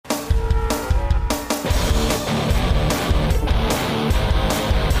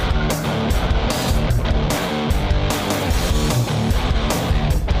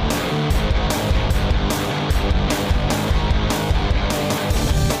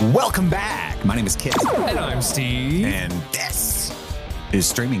Welcome back. My name is Kit. And I'm Steve. And this is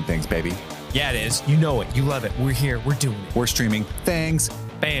Streaming Things, baby. Yeah, it is. You know it. You love it. We're here. We're doing it. We're streaming things.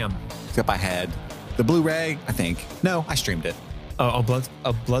 Bam. Except I had the Blu-ray, I think. No, I streamed it. A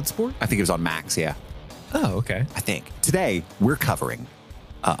Bloodsport? I think it was on Max, yeah. Oh, okay. I think. Today, we're covering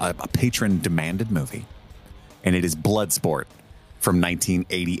a patron-demanded movie, and it is Bloodsport from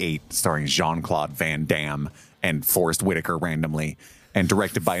 1988, starring Jean-Claude Van Damme and Forrest Whitaker randomly, and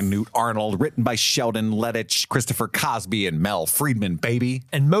directed by Newt Arnold, written by Sheldon Lettich, Christopher Cosby, and Mel Friedman, baby.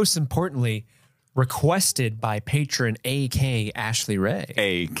 And most importantly, requested by patron A.K. Ashley Ray.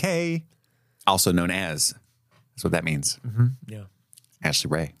 A.K., also known as, that's what that means. Mm-hmm. Yeah. Ashley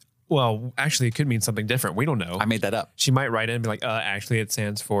Ray. Well, actually, it could mean something different. We don't know. I made that up. She might write in and be like, actually, it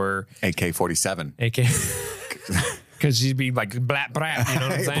stands for AK-47. AK. Because she'd be like, blap, blap, you know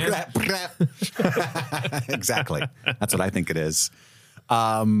what I'm saying? Blap, blap. Exactly. That's what I think it is.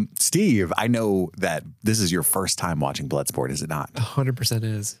 Steve, I know that this is your first time watching Bloodsport, is it not? 100%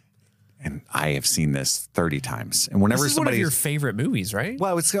 is. And I have seen this 30 times. And whenever This is one of your favorite movies, right?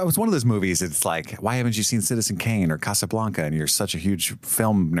 Well, it's one of those movies. It's like, why haven't you seen Citizen Kane or Casablanca? And you're such a huge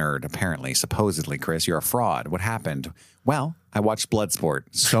film nerd, apparently, supposedly, Chris. You're a fraud. What happened? Well, I watched Bloodsport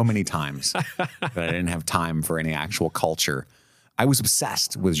so many times that I didn't have time for any actual culture. I was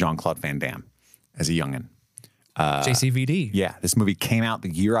obsessed with Jean-Claude Van Damme as a youngin'. JCVD. Yeah, this movie came out the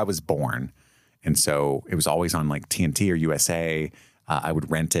year I was born. And so it was always on like TNT or USA. I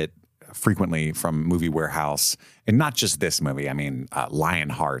would rent it frequently from Movie Warehouse. And not just this movie. I mean,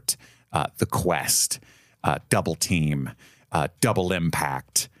 Lionheart, The Quest, Double Team, Double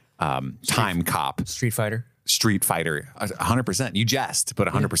Impact, Time Cop. Street Fighter. 100%. You jest, but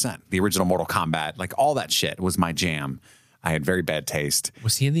 100%. Yeah. The original Mortal Kombat, like all that shit was my jam. I had very bad taste.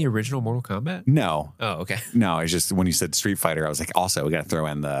 Was he in the original Mortal Kombat? No. Oh, okay. No, it's just when you said Street Fighter, I was like, also, we got to throw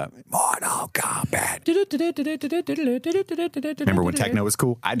in the Mortal Kombat. Remember when techno was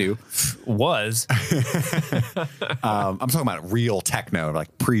cool? I do. Was. I'm talking about real techno,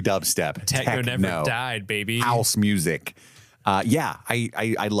 like pre-dubstep. Techno never died, baby. House music. Yeah,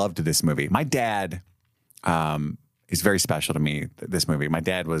 I loved this movie. My dad is very special to me, this movie. My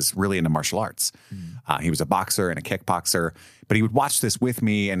dad was really into martial arts. He was a boxer and a kickboxer, but he would watch this with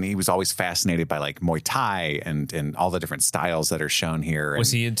me, and he was always fascinated by like Muay Thai and all the different styles that are shown here.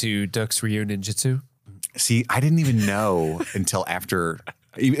 Was he into Dux Ryu Ninjutsu? See, I didn't even know until after.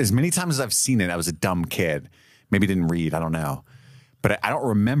 As many times as I've seen it, I was a dumb kid. Maybe didn't read, I don't know. But I don't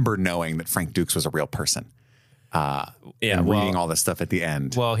remember knowing that Frank Dukes was a real person. Reading all this stuff at the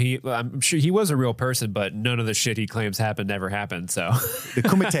end. Well, I'm sure he was a real person, but none of the shit he claims happened never happened. So the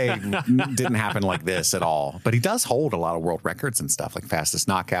Kumite didn't happen like this at all. But he does hold a lot of world records and stuff, like fastest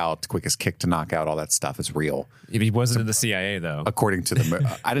knockout, quickest kick to knockout. All that stuff is real. He wasn't in the CIA though, according to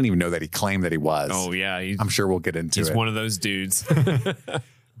the. I didn't even know that he claimed that he was. Oh yeah, I'm sure we'll get into it. He's one of those dudes.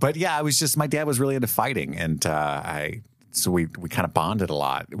 But yeah, I was just my dad was really into fighting, and So we kind of bonded a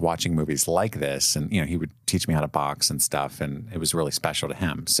lot watching movies like this. And, he would teach me how to box and stuff. And it was really special to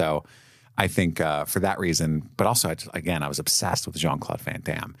him. So I think for that reason, but also, I was obsessed with Jean-Claude Van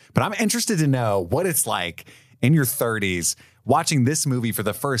Damme. But I'm interested to know what it's like in your 30s watching this movie for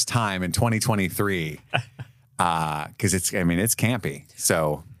the first time in 2023. Because it's campy.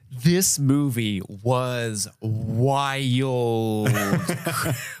 So... This movie was wild.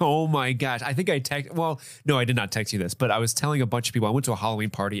 Oh my gosh. I think I no, I did not text you this, but I was telling a bunch of people, I went to a Halloween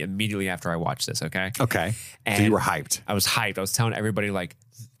party immediately after I watched this, okay? Okay. And so you were hyped. I was hyped. I was telling everybody like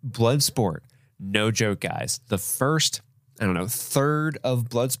Bloodsport, no joke, guys. The first, third of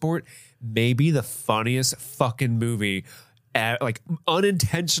Bloodsport, maybe the funniest fucking movie, like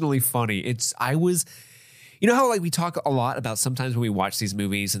unintentionally funny. You know how like we talk a lot about sometimes when we watch these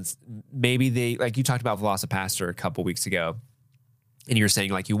movies and maybe they, like you talked about Velocipaster a couple weeks ago and you're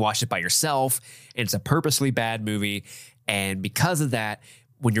saying like you watched it by yourself and it's a purposely bad movie. And because of that,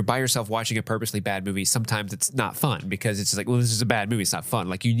 when you're by yourself watching a purposely bad movie, sometimes it's not fun because it's just like, well, this is a bad movie. It's not fun.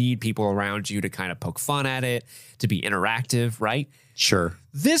 Like you need people around you to kind of poke fun at it, to be interactive, right? Sure.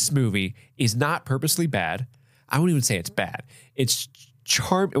 This movie is not purposely bad. I wouldn't even say it's bad. It's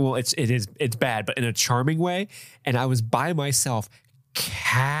it's bad, but in a charming way. And I was by myself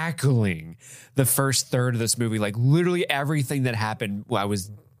cackling the first third of this movie. Like literally everything that happened, I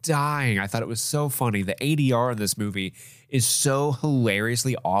was dying. I thought it was so funny. The ADR in this movie is so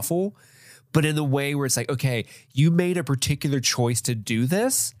hilariously awful, but in the way where it's like, okay, you made a particular choice to do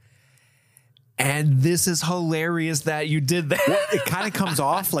this. And this is hilarious that you did that. Well, it kind of comes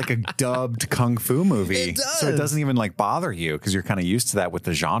off like a dubbed kung fu movie. It does. So it doesn't even like bother you because you're kind of used to that with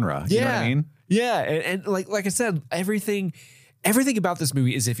the genre. You know what I mean? Yeah. And like I said, everything everything about this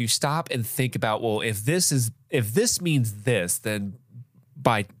movie is if you stop and think about, well, if this means this, then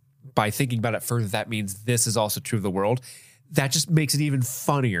by thinking about it further, that means this is also true of the world. That just makes it even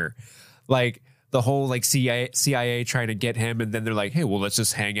funnier. Like the whole like CIA trying to get him, and then they're like, hey, well, let's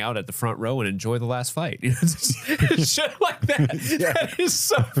just hang out at the front row and enjoy the last fight. You know, shit like that. Yeah. That is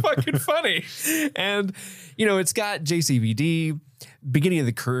so fucking funny. And, you know, it's got JCVD, beginning of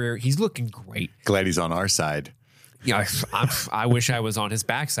the career. He's looking great. Glad he's on our side. Yeah, I wish I was on his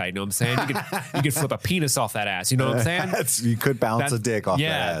backside. You know what I'm saying? You could flip a penis off that ass. You know what I'm saying? You could bounce a dick off that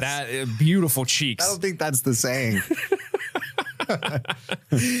ass. Yeah, that beautiful cheeks. I don't think that's the saying.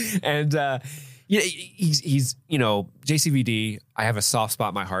 And yeah, he's you know, JCVD. I have a soft spot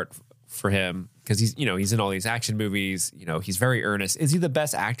in my heart for him because he's in all these action movies. You know, he's very earnest. Is he the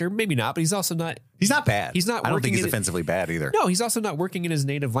best actor? Maybe not, but he's also not. He's not bad. He's not. I don't think he's offensively bad either. No, he's also not working in his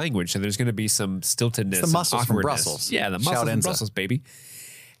native language, so there's going to be some stiltedness. It's the muscles from awkwardness. Brussels. Yeah, the muscles from Brussels, baby.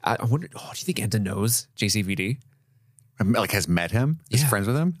 I wonder. Oh, do you think Enda knows JCVD? Like has met him? Is friends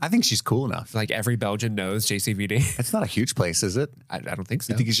with him? I think she's cool enough. Like every Belgian knows JCVD. It's not a huge place, is it? I don't think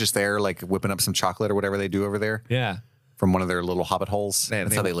so. You think he's just there, like whipping up some chocolate or whatever they do over there? Yeah. From one of their little hobbit holes.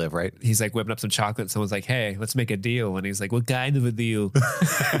 That's how they live, right? He's like whipping up some chocolate. Someone's like, hey, let's make a deal. And he's like, what kind of a deal?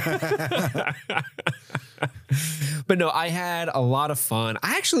 But no, I had a lot of fun.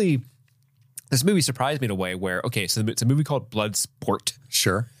 This movie surprised me in a way where, okay, so it's a movie called Bloodsport.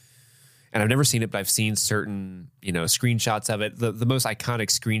 Sure. And I've never seen it, but I've seen certain, screenshots of it. The most iconic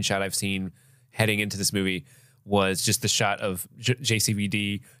screenshot I've seen heading into this movie was just the shot of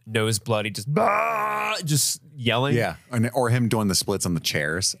JCVD, nose bloody, just yelling. Yeah. Or him doing the splits on the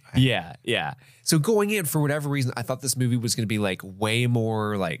chairs. Yeah. Yeah. So going in, for whatever reason, I thought this movie was going to be like way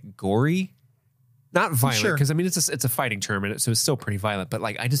more like gory. Not violent, because I mean, it's a fighting tournament, so it's still pretty violent. But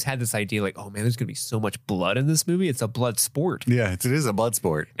like, I just had this idea, like, oh man, there's gonna be so much blood in this movie. It's a blood sport. Yeah, it is a blood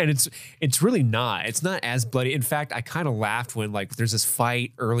sport, and it's really not. It's not as bloody. In fact, I kind of laughed when like there's this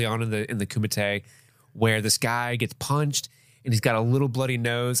fight early on in the Kumite where this guy gets punched and he's got a little bloody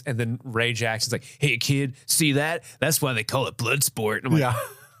nose, and then Ray Jackson's like, "Hey kid, see that? That's why they call it blood sport." And I'm like, yeah.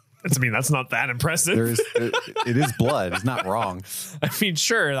 That's not that impressive. It is blood. It's not wrong. I mean,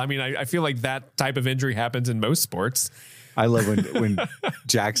 sure. I mean, I feel like that type of injury happens in most sports. I love when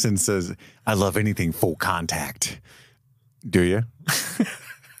Jackson says, I love anything full contact. Do you?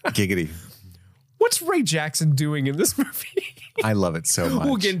 Giggity. What's Ray Jackson doing in this movie? I love it so much.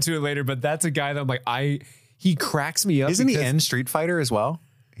 We'll get into it later, but that's a guy that I'm like, he cracks me up. Isn't he in Street Fighter as well?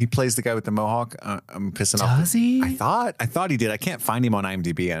 He plays the guy with the mohawk. I'm pissing off. Does he? I thought he did. I can't find him on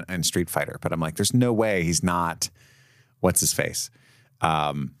IMDb and Street Fighter, but I'm like, there's no way he's not. What's his face?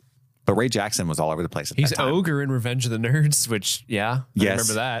 But Ray Jackson was all over the place. He's Ogre in Revenge of the Nerds, which I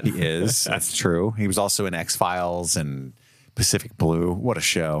remember that. He is. That's true. He was also in X-Files and Pacific Blue. What a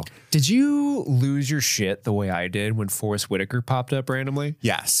show. Did you lose your shit the way I did when Forrest Whitaker popped up randomly?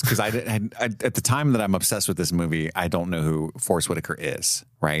 Yes, because I at the time that I'm obsessed with this movie, I don't know who Forrest Whitaker is,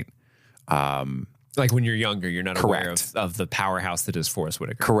 right? Like when you're younger, you're not aware of the powerhouse that is Forrest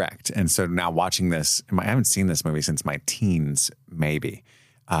Whitaker. Correct. And so now watching this, I haven't seen this movie since my teens, maybe.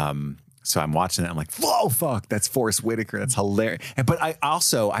 So I'm watching it. I'm like, whoa, fuck, that's Forrest Whitaker. That's hilarious. But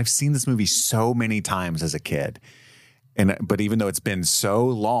I've seen this movie so many times as a kid. But even though it's been so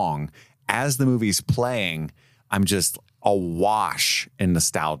long, as the movie's playing, I'm just awash in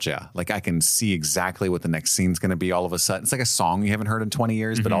nostalgia. Like I can see exactly what the next scene's going to be all of a sudden. It's like a song you haven't heard in 20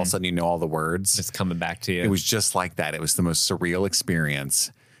 years, but all of a sudden you know all the words. It's coming back to you. It was just like that. It was the most surreal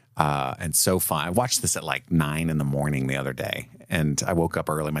experience and so fun. I watched this at like 9 a.m. the other day, and I woke up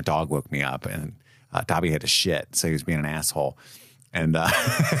early. My dog woke me up, and Dobby had to shit, so he was being an asshole. And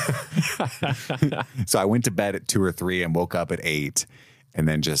so I went to bed at 2 or 3 and woke up at 8 and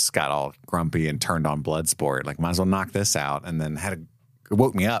then just got all grumpy and turned on Bloodsport. Like, might as well knock this out. And then it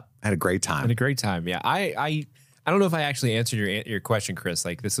woke me up. Had a great time. Had a great time. Yeah. I don't know if I actually answered your question, Chris.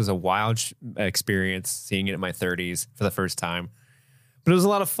 Like, this was a wild experience seeing it in my 30s for the first time, but it was a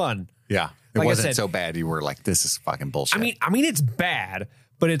lot of fun. Yeah. It wasn't so bad. You were like, this is fucking bullshit. I mean, it's bad,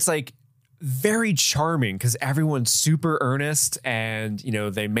 but it's like, very charming because everyone's super earnest, and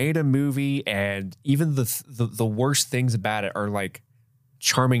they made a movie, and even the worst things about it are like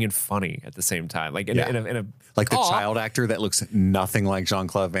charming and funny at the same time. Like in a like the child actor that looks nothing like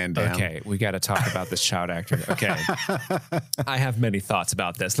Jean-Claude Van Damme. Okay, we got to talk about this child actor. Okay, I have many thoughts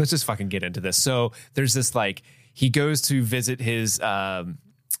about this. Let's just fucking get into this. So there's this like he goes to visit his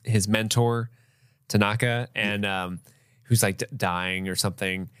mentor Tanaka, and who's like dying or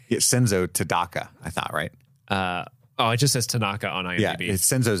something. Yeah, Senzo Tadaka, I thought, right? It just says Tanaka on IMDb. Yeah,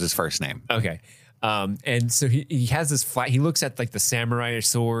 Senzo's his first name. Okay. And so he has this he looks at like the samurai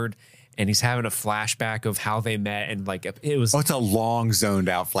sword, and he's having a flashback of how they met, and like it was. Oh, it's a long zoned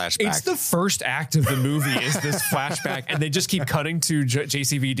out flashback. It's the first act of the movie is this flashback, and they just keep cutting to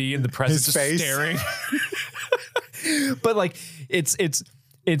JCVD in the present, His just face. staring. But like it's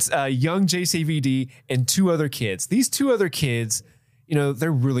young JCVD and two other kids. These two other kids, you know,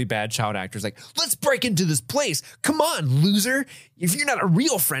 they're really bad child actors. Like, let's break into this place. Come on, loser. If you're not a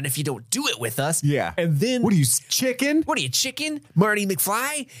real friend, if you don't do it with us. Yeah. And then what are you, chicken? What are you, chicken? Marty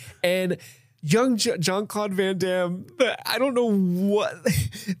McFly? And young Jean-Claude Van Damme, I don't know what.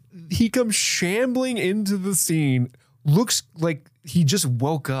 He comes shambling into the scene, looks like he just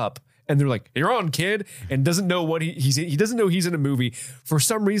woke up. And they're like, "You're on, kid," and doesn't know what he doesn't know he's in a movie. For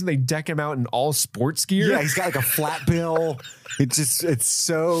some reason, they deck him out in all sports gear. Yeah, he's got like a flat bill. It's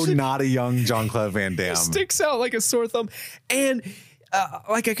so not a young Jean-Claude Van Damme. He sticks out like a sore thumb. And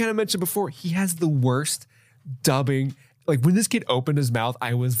like I kind of mentioned before, he has the worst dubbing. Like when this kid opened his mouth,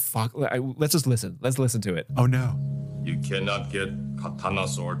 I was let's just listen. Let's listen to it. Oh no! You cannot get katana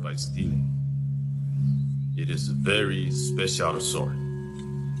sword by stealing. It is a very special sword.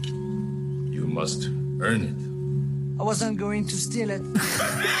 You must earn it. I wasn't going to steal it.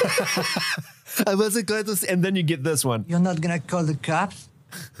 I wasn't going to. And then you get this one. You're not gonna call the cops?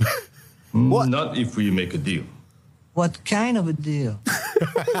 What? Not if we make a deal. What kind of a deal?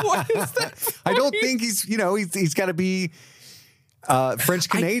 What is that? I don't think he's got to be French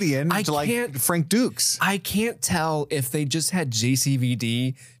Canadian I to like can't- Frank Dukes. I can't tell if they just had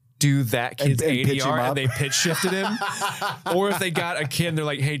JCVD do that kid's And pitch him ADR up. and they pitch shifted him, or if they got a kid and they're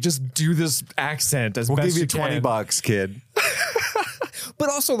like, "Hey, just do this accent as We'll best give you can." $20, kid. But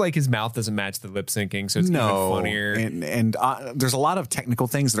also, like his mouth doesn't match the lip syncing, so it's even funnier. And there's a lot of technical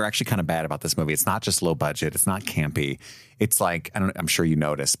things that are actually kind of bad about this movie. It's not just low budget. It's not campy. It's like I'm sure you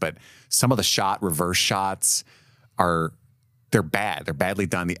noticed, but some of the reverse shots they're bad. They're badly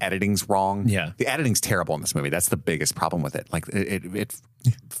done. The editing's wrong. Yeah. The editing's terrible in this movie. That's the biggest problem with it. Like it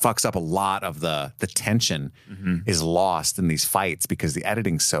fucks up a lot of the tension is lost in these fights because the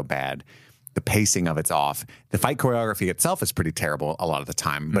editing's so bad. The pacing of it's off. The fight choreography itself is pretty terrible a lot of the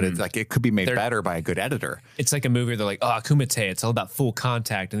time, but it's like it could be made better by a good editor. It's like a movie where they're like, "Oh, Kumite, it's all about full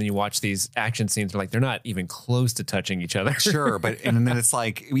contact," and then you watch these action scenes, they're like, they're not even close to touching each other. Sure, but and then it's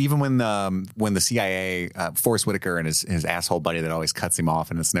like even when the CIA, Forrest Whitaker and his asshole buddy that always cuts him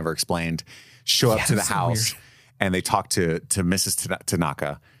off and it's never explained, show up to the that's so house weird. and they talk to Mrs.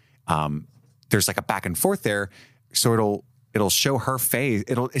 Tanaka. There's like a back and forth there, so it'll show her face.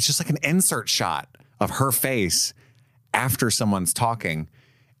 It's just like an insert shot of her face after someone's talking,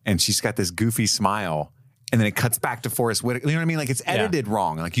 and she's got this goofy smile. And then it cuts back to Forrest Whitaker. You know what I mean? Like it's edited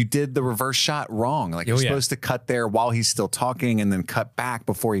wrong. Like you did the reverse shot wrong. Like you're supposed to cut there while he's still talking and then cut back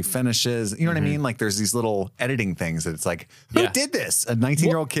before he finishes. You know what I mean? Like there's these little editing things that it's like, who did this? A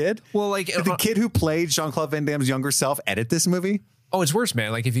 19-year-old kid? Well, like did the kid who played Jean-Claude Van Damme's younger self edit this movie? Oh, it's worse,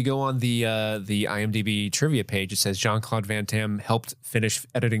 man. Like if you go on the IMDb trivia page, it says Jean-Claude Van Damme helped finish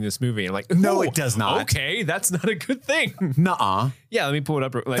editing this movie. And like, No, ooh, it does not. Okay, that's not a good thing. Nuh-uh. Yeah, let me pull it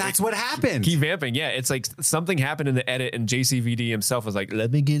up. Like, That's what happened. Keep vamping. Yeah, it's like something happened in the edit, and JCVD himself was like,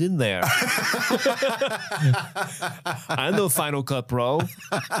 "Let me get in there." I know Final Cut Pro.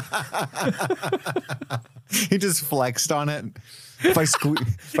 He just flexed on it. If I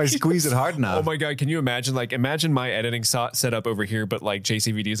squeeze it hard enough. Oh my god, can you imagine? Like, imagine my editing setup over here, but like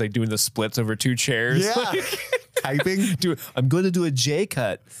JCVD is like doing the splits over two chairs. Yeah. Like, Typing. I'm going to do a J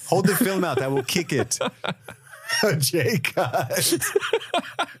cut. Hold the film out. That will kick it. A J cut.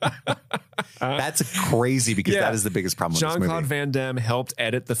 That's crazy because that is the biggest problem with this Jean-Claude movie. Van Damme helped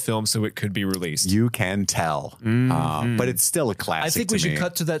edit the film so it could be released. You can tell. But it's still a classic. I think we should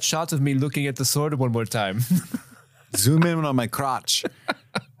cut to that shot of me looking at the sword one more time. Zoom in on my crotch.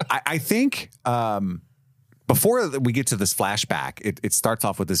 I think before we get to this flashback, it starts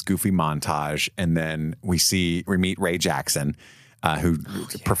off with this goofy montage, and then we meet Ray Jackson, who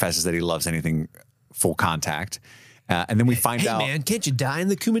professes that he loves anything full contact. And then we find out, man, can't you die in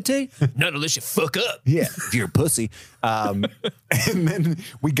the Kumite? Not unless you fuck up. yeah, if you're a pussy. And then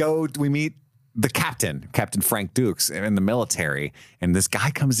we meet the Captain Frank Dukes in the military, and this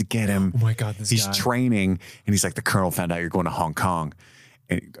guy comes to get him. Oh my God, he's guy. training, and he's like, the colonel found out you're going to Hong Kong,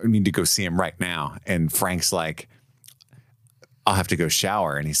 and I need to go see him right now. And Frank's like, I'll have to go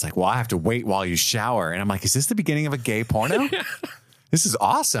shower, and he's like, well, I have to wait while you shower. And I'm like, is this the beginning of a gay porno? This is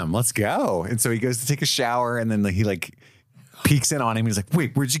awesome. Let's go. And so he goes to take a shower, and then he like peeks in on him. He's like,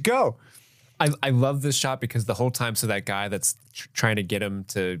 wait, where'd you go? I love this shot because the whole time, so that guy that's trying to get him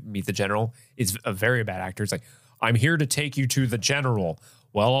to meet the general is a very bad actor. It's like, I'm here to take you to the general.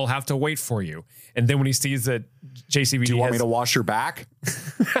 well, I'll have to wait for you. And then when he sees that JCVD, Do you want me to wash your back?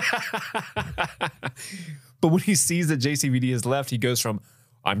 But when he sees that JCVD has left, he goes from,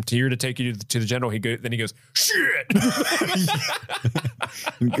 I'm here to take you to the general. Then he goes, shit.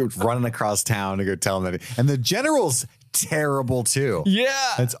 He goes running across town to go tell him that. And the general's terrible too.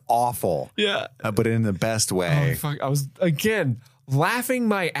 Yeah. That's awful. Yeah. But in the best way. Oh, fuck. I was, again, laughing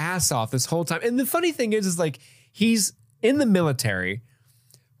my ass off this whole time. And the funny thing is like, he's in the military,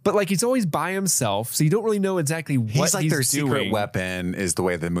 but like he's always by himself. So you don't really know exactly what He's like their doing. secret weapon is the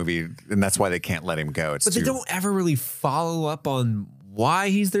way the movie, and that's why they can't let him go. But they don't ever really follow up on why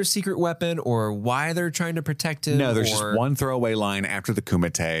he's their secret weapon or why they're trying to protect him. No, there's just one throwaway line after the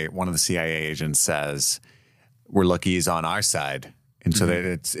Kumite. One of the CIA agents says, "We're lucky he's on our side," and so that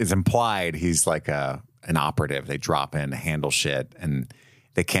it's implied he's like an operative. They drop in to handle shit, and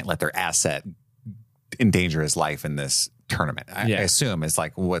they can't let their asset endanger his life in this tournament. I assume it's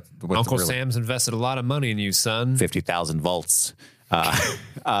like what Uncle Sam's invested a lot of money in you, son. 50,000 volts.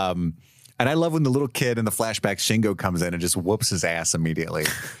 And I love when the little kid in the flashback, Shingo, comes in and just whoops his ass immediately.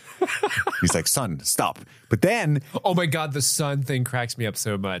 He's like, son, stop. But then... Oh my God, the son thing cracks me up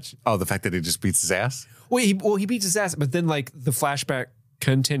so much. Oh, the fact that he just beats his ass? Well, he beats his ass, but then like the flashback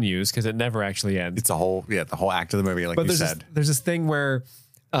continues because it never actually ends. It's the whole act of the movie, like you said. There's this thing where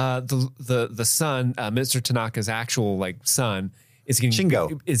the son, Mr. Tanaka's actual like son,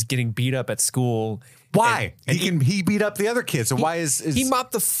 Shingo is getting beat up at school. Why? And he beat up the other kids. So why is he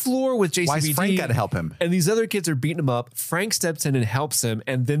mopped the floor with JCVD? Why's Frank got to help him? And these other kids are beating him up. Frank steps in and helps him,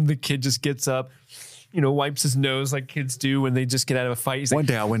 and then the kid just gets up, wipes his nose like kids do when they just get out of a fight. He's One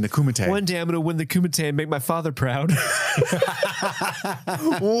day I'll win the Kumite. One day I'm going to win the Kumite and make my father proud.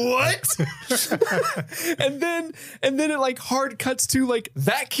 What? and then it like hard cuts to like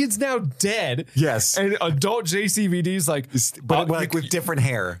that kid's now dead. Yes. And adult JCVD's like, but like with different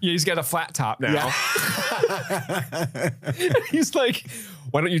hair. Yeah, he's got a flat top now. Yeah. He's like,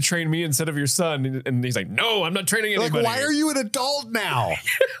 why don't you train me instead of your son? And he's like, no, I'm not training anybody. Like, why are you an adult now?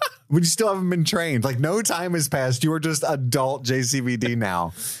 When you still haven't been trained, like no time has passed. You are just adult JCVD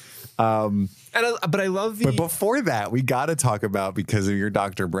now. But I love the. But before that, we got to talk about, because of your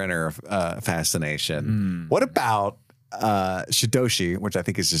Dr. Brenner fascination. What about Shidoshi, which I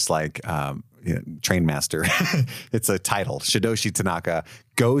think is just like train master. It's a title. Shidoshi Tanaka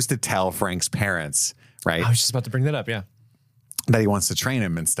goes to tell Frank's parents, right? I was just about to bring that up. Yeah. That he wants to train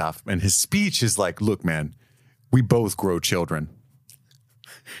him and stuff. And his speech is like, look, man, we both grow children.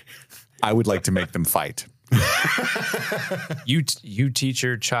 I would like to make them fight. You teach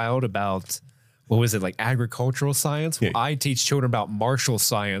your child about, what was it, like agricultural science? Well, I teach children about martial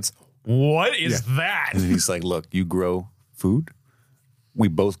science. What is that? And he's like, look, you grow food. We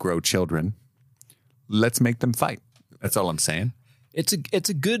both grow children. Let's make them fight. That's all I'm saying. It's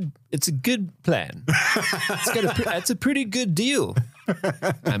a good plan. That's a pretty good deal.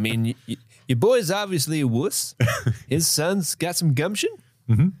 I mean, your boy's obviously a wuss. His son's got some gumption.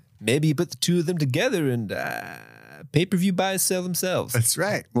 Mm-hmm. Maybe you put the two of them together and pay-per-view buys sell themselves. That's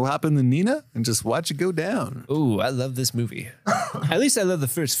right. We'll hop in the Nina and just watch it go down. Oh, I love this movie. At least I love the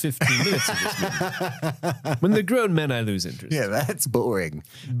first 15 minutes of this movie. When they're grown men, I lose interest. Yeah, that's boring.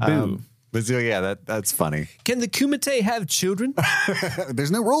 Boo. But so, yeah, that's funny. Can the Kumite have children?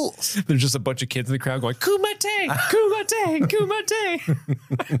 There's no rules. There's just a bunch of kids in the crowd going, Kumite, Kumite, Kumite.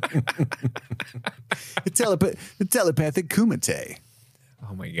 The telepathic Kumite.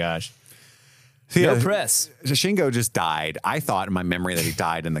 Oh, my gosh. So, no press. Shingo just died. I thought in my memory that he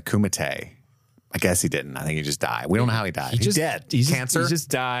died in the Kumite. I guess he didn't. I think he just died. We don't know how he died. He's dead. Cancer? He just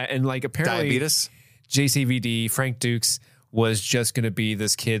died. And like apparently diabetes. JCVD, Frank Dukes, was just going to be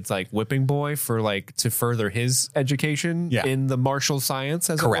this kid's like whipping boy for like to further his education in the martial science,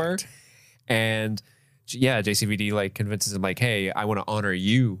 as Correct. it were. And yeah, JCVD like convinces him like, hey, I want to honor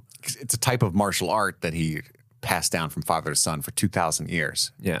you. It's a type of martial art that he passed down from father to son for 2,000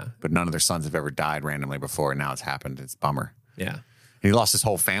 years. Yeah. But none of their sons have ever died randomly before. And now it's happened. It's a bummer. Yeah. And he lost his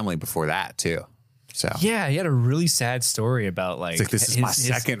whole family before that too. So yeah, he had a really sad story about like, it's like this is my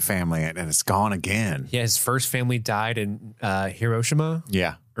second family and it's gone again. Yeah, his first family died in Hiroshima.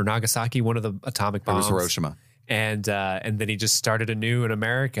 Yeah. Or Nagasaki, one of the atomic bombs. It was Hiroshima. And then he just started anew in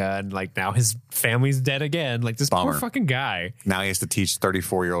America, and like now his family's dead again. Like this poor fucking guy. Now he has to teach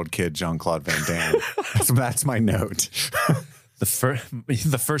 34-year-old kid Jean-Claude Van Damme. That's my note. The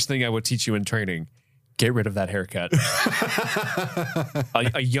first thing I would teach you in training: get rid of that haircut.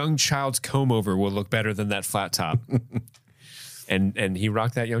 a young child's comb over will look better than that flat top. And he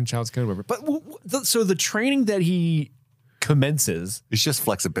rocked that young child's comb over. But so the training that he commences. It's just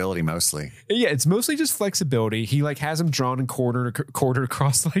flexibility mostly. Yeah, it's mostly just flexibility. He like has him drawn and quartered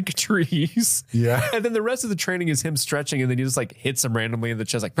across like trees. Yeah. And then the rest of the training is him stretching, and then he just like hits him randomly in the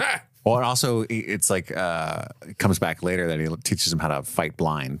chest like, ah! Well, and also it's like it comes back later that he teaches him how to fight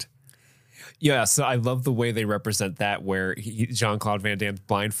blind. Yeah, so I love the way they represent that, where Jean-Claude Van Damme's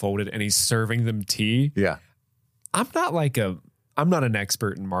blindfolded and he's serving them tea. Yeah. I'm not an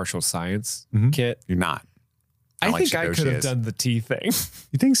expert in martial science, Kit. You're not. I Not like think I Shidoshi could have is. done the tea thing.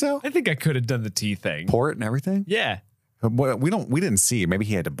 You think so? I think I could have done the tea thing. Pour it and everything? Yeah. We didn't see. Maybe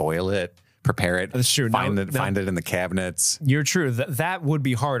he had to boil it, prepare it, That's true. find Now- it in the cabinets. You're true. That would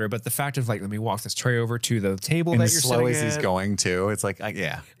be harder, but the fact of like, let me walk this tray over to the table And that as you're slow sitting as he's at. going too. It's like,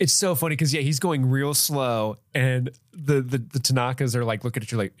 yeah. It's so funny because he's going real slow, and the Tanakas are like looking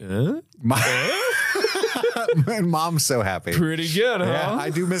at you like, And Mom's so happy. pretty good, huh? Yeah, I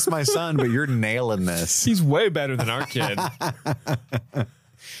do miss my son, but you're nailing this. He's way better than our kid.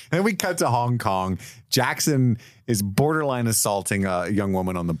 Then we cut to Hong Kong. Jackson is borderline assaulting a young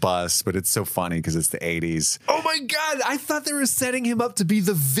woman on the bus, but it's so funny because it's the 80s. Oh my God. I thought they were setting him up to be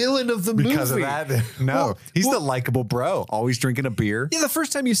the villain of the Because movie. of that, no. He's the likable bro, always drinking a beer. Yeah, the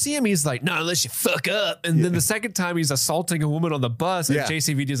first time you see him, he's like, "No, unless you fuck up." And then the second time, he's assaulting a woman on the bus, and Yeah.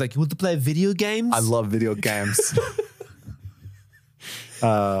 JCVD is like, "You want to play video games?" I love video games.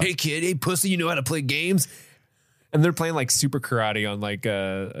 Hey kid, hey pussy, you know how to play games? And they're playing like super karate on like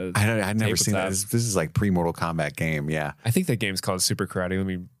I've never seen that. This is like pre-Mortal Kombat game, yeah. I think that game's called Super Karate. Let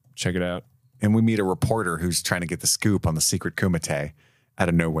me check it out. And we meet a reporter who's trying to get the scoop on the secret kumite out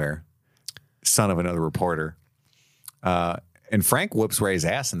of nowhere. Son of another reporter. And Frank whoops Ray's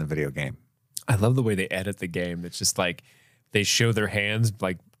ass in the video game. I love the way they edit the game. It's just like they show their hands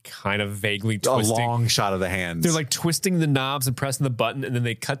like kind of vaguely twisting. A long shot of the hands. They're like twisting the knobs and pressing the button, and then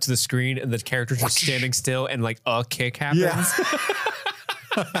they cut to the screen, and the characters are standing still, and like a kick happens.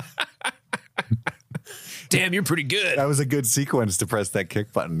 Yeah. Damn, you're pretty good. That was a good sequence to press that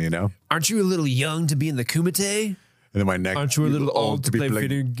kick button, you know? Aren't you a little young to be in the kumite? And then my neck. Aren't you a little old to play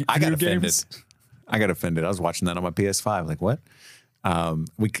video I got video offended. games? I got offended. I was watching that on my PS5. Like, what?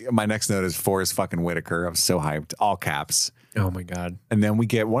 My next note is Forrest fucking Whitaker. I was so hyped. All caps. Oh my God. And then we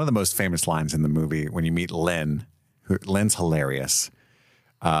get one of the most famous lines in the movie when you meet Lynn. Lynn's hilarious.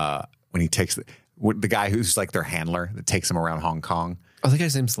 When he takes the guy who's like their handler that takes him around Hong Kong. Oh, the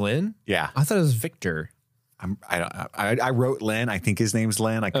guy's name's Lynn? Yeah. I thought it was Victor. I wrote Lynn. I think his name's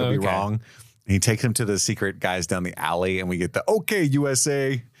Lynn. I could be wrong. And he takes him to the secret guys down the alley, and we get the "Okay,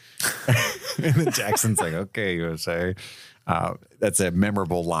 USA." And then Jackson's like, "Okay, USA." That's a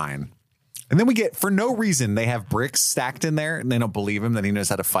memorable line. And then we get, for no reason, they have bricks stacked in there, and they don't believe him that he knows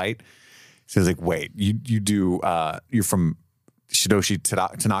how to fight. So he's like, "Wait, you're from Shidoshi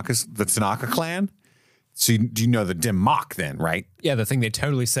Tanaka's, the Tanaka clan? So do you know the Dim Mak then, right?" Yeah, the thing they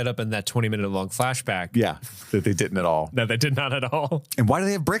totally set up in that 20-minute long flashback. Yeah, that they didn't at all. No, they did not at all. And why do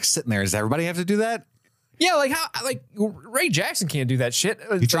they have bricks sitting there? Does everybody have to do that? Yeah, like how Ray Jackson can't do that shit.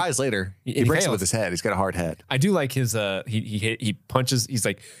 He tries later. He breaks it with his head. He's got a hard head. I do like his he punches. He's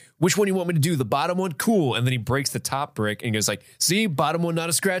like, "Which one you want me to do? The bottom one, cool." And then he breaks the top brick and goes like, "See, bottom one, not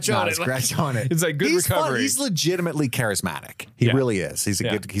a scratch on it." Not a scratch on it. It's like good He's recovery. Fun. He's legitimately charismatic. He really is. He's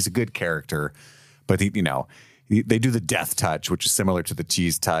a good character. But they do the death touch, which is similar to the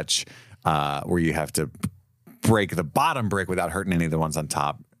cheese touch, where you have to break the bottom brick without hurting any of the ones on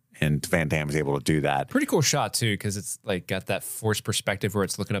top. And Van Damme is able to do that. Pretty cool shot too, because it's like got that forced perspective where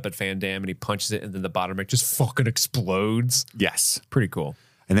it's looking up at Van Damme and he punches it, and then the bottom brick just fucking explodes. Yes. Pretty cool.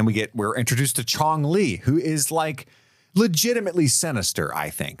 And then we're introduced to Chong Li, who is like legitimately sinister, I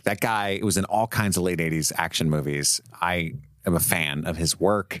think. That guy was in all kinds of late 80s action movies. I am a fan of his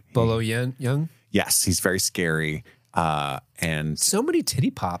work. Bolo Young. Yes, he's very scary. And So many titty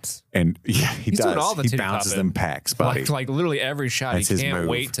pops. yeah, he does. Doing all the he titty bounces popping. them pecs, buddy. Like literally every shot. That's he his can't move.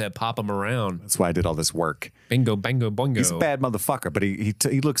 wait to pop them around. That's why I did all this work. Bingo, bango, bongo. He's a bad motherfucker, but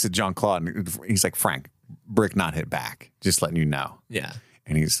he looks at Jean-Claude and he's like, "Frank, brick not hit back. Just letting you know." Yeah.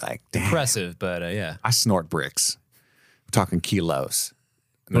 And he's like, "Damn, Impressive, but yeah. I snort bricks. We're talking kilos."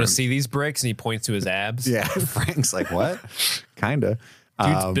 Want to see these bricks? And he points to his abs. Yeah, Frank's like, "What?" Kinda.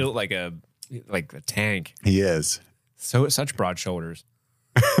 Dude's built like a tank. He is. So such broad shoulders.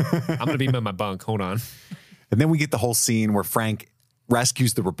 I'm gonna be him in my bunk. Hold on. And then we get the whole scene where Frank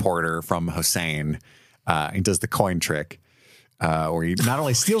rescues the reporter from Hossein. He does the coin trick, where he not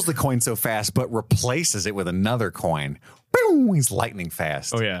only steals the coin so fast, but replaces it with another coin. Boom! He's lightning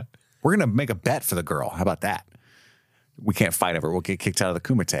fast. Oh yeah. We're going to make a bet for the girl. How about that? We can't fight over. We'll get kicked out of the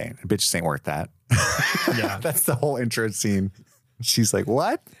kumite. The bitch just ain't worth that. Yeah. That's the whole intro scene. She's like,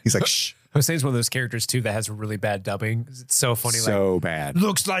 "What?" He's like, "Shh." Jose's one of those characters too that has really bad dubbing. It's so funny. So like, bad.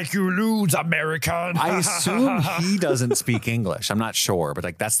 Looks like you lose, American. I assume he doesn't speak English. I'm not sure, but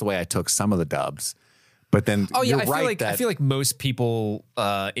like that's the way I took some of the dubs. But then you're right. I feel like most people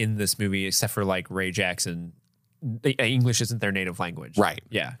in this movie, except for like Ray Jackson, English isn't their native language. Right.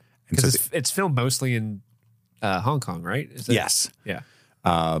 Yeah. Because it's filmed mostly in Hong Kong, right? Yes. Yeah.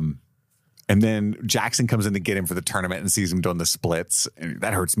 And then Jackson comes in to get him for the tournament and sees him doing the splits. And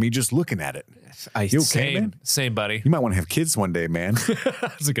that hurts me just looking at it. You okay, man? Same, buddy. You might want to have kids one day, man.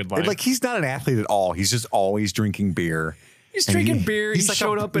 That's a good line. And like, he's not an athlete at all. He's just always drinking beer. He's drinking beer. He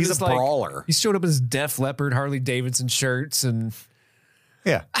showed up in his brawler. He showed up in his Def Leppard Harley Davidson shirts, and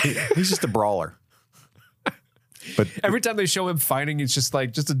yeah, he's just a brawler. But every time they show him fighting, it's just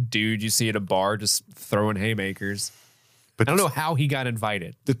a dude you see at a bar just throwing haymakers. But I don't know how he got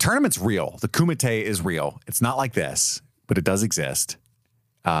invited. The tournament's real. The Kumite is real. It's not like this, but it does exist.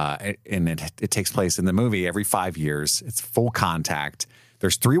 And it takes place in the movie every 5 years. It's full contact.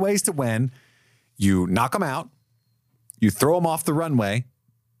 There's 3 ways to win. You knock them out, you throw them off the runway,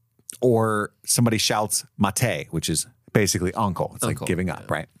 or somebody shouts mate, which is basically uncle. It's like giving up,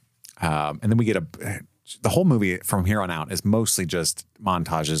 right? And then we get the whole movie from here on out is mostly just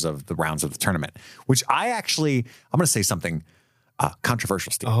montages of the rounds of the tournament, which I'm going to say something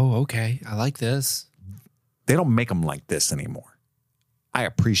controversial, Steve. Oh, okay. I like this. They don't make them like this anymore. I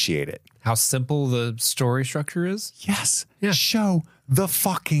appreciate it. How simple the story structure is? Yes. Yeah. Show the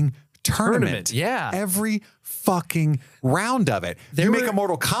fucking tournament. Yeah. Every fucking round of it. You make a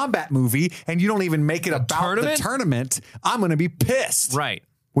Mortal Kombat movie and you don't even make it about the tournament, I'm going to be pissed. Right.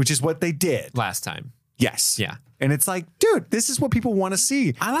 Which is what they did. Last time. Yes. Yeah. And it's like, dude, this is what people want to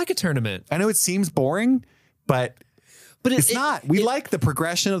see. I like a tournament. I know it seems boring, but it's not. We like the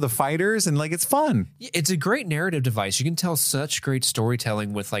progression of the fighters and like it's fun. It's a great narrative device. You can tell such great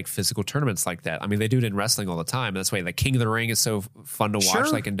storytelling with like physical tournaments like that. I mean, they do it in wrestling all the time. That's why like King of the Ring is so fun to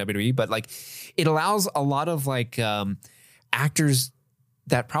watch, like in WWE. But like, it allows a lot of like actors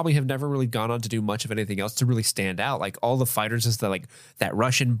that probably have never really gone on to do much of anything else to really stand out. Like all the fighters is like that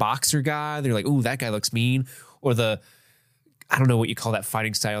Russian boxer guy. They're like, ooh, that guy looks mean. Or I don't know what you call that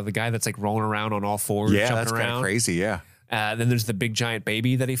fighting style. The guy that's like rolling around on all fours, jumping that's around. Kind of crazy. Yeah. Then there's the big giant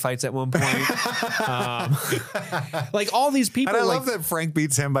baby that he fights at one point. Like all these people. And I love that Frank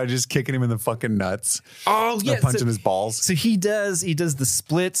beats him by just kicking him in the fucking nuts. Oh yeah, punching his balls. So he does the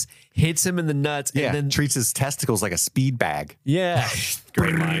splits, hits him in the nuts, and then treats his testicles like a speed bag. Yeah,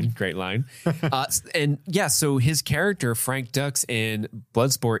 great line. And yeah, so his character Frank Dux in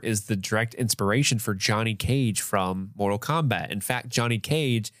Bloodsport is the direct inspiration for Johnny Cage from Mortal Kombat. In fact, Johnny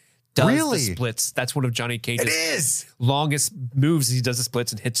Cage does the splits. That's one of Johnny Cage's longest moves. He does the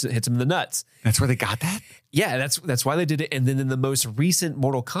splits and hits him in the nuts. That's where they got that? Yeah, that's why they did it. And then in the most recent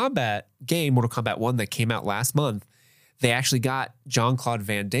Mortal Kombat game, Mortal Kombat 1 that came out last month, they actually got Jean-Claude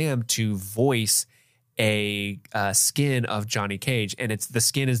Van Damme to voice a skin of Johnny Cage, and the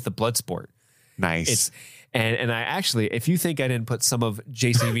skin is the Bloodsport. Nice. And I actually, if you think I didn't put some of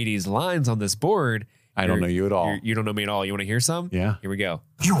JCVD's lines on this board, I don't know you at all. You don't know me at all. You want to hear some? Yeah. Here we go.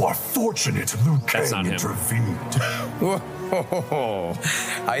 You are fortunate Liu Kang intervened.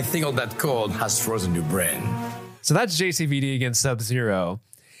 I think all that cold has frozen your brain. So that's JCVD against Sub-Zero.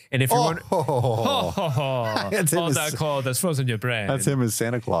 And if you're wondering, all that cold that's frozen your brain. That's him as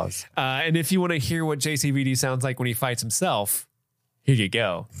Santa Claus. And if you want to hear what JCVD sounds like when he fights himself, here you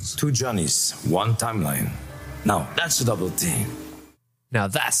go. 2 Johnnies, 1 timeline. Now that's a double team. Now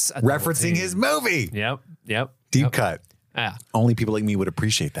that's referencing his movie. Yep. Deep cut. Yeah. Only people like me would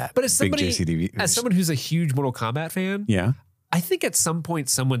appreciate that. But as someone who's a huge Mortal Kombat fan, I think at some point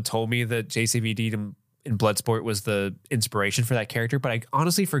someone told me that JCVD in Bloodsport was the inspiration for that character, but I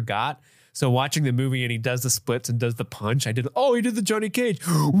honestly forgot. So watching the movie and he does the splits and does the punch, he did the Johnny Cage.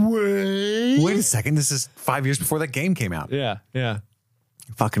 Wait a second. This is 5 years before that game came out. Yeah.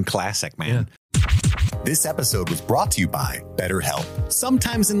 Fucking classic, man. Yeah. This episode was brought to you by BetterHelp.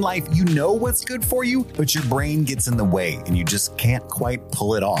 Sometimes in life, you know what's good for you, but your brain gets in the way and you just can't quite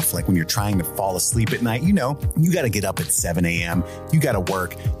pull it off. Like when you're trying to fall asleep at night, you got to get up at 7 a.m. You got to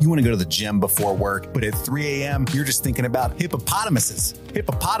work. You want to go to the gym before work, but at 3 a.m., you're just thinking about hippopotamuses.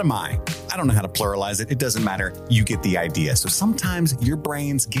 Hippopotami. I don't know how to pluralize it. It doesn't matter. You get the idea. So sometimes your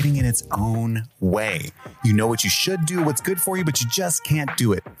brain's getting in its own way. You know what you should do, what's good for you, but you just can't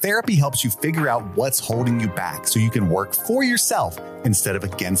do it. Therapy helps you figure out what's holding you back so you can work for yourself instead of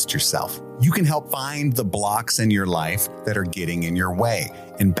against yourself. You can help find the blocks in your life that are getting in your way.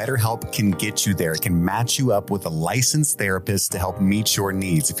 And BetterHelp can get you there. It can match you up with a licensed therapist to help meet your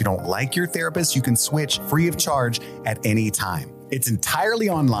needs. If you don't like your therapist, you can switch free of charge at any time. It's entirely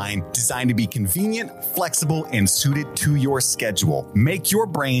online, designed to be convenient, flexible, and suited to your schedule. Make your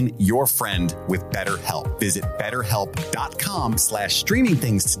brain your friend with BetterHelp. Visit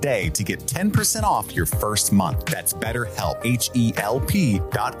BetterHelp.com/streamingthings today to get 10% off your first month. That's BetterHelp,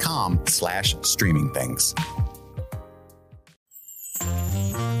 HELP.com/streamingthings.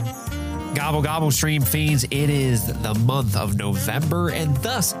 Gobble, gobble, stream fiends. It is the month of November, and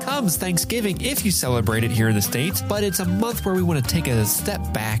thus comes Thanksgiving if you celebrate it here in the States. But it's a month where we want to take a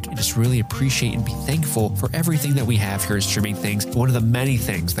step back and just really appreciate and be thankful for everything that we have here at Streaming Things. One of the many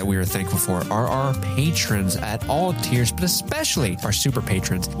things that we are thankful for are our patrons at all tiers, but especially our super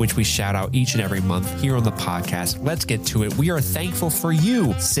patrons, which we shout out each and every month here on the podcast. Let's get to it. We are thankful for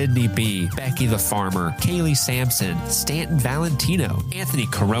you, Sydney B, Becky the Farmer, Kaylee Sampson, Stanton Valentino, Anthony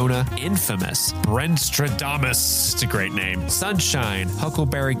Corona, Infamous, Brentstradamus, it's a great name, Sunshine,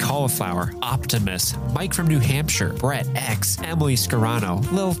 Huckleberry Cauliflower, Optimus, Mike from New Hampshire, Brett X, Emily Scarano,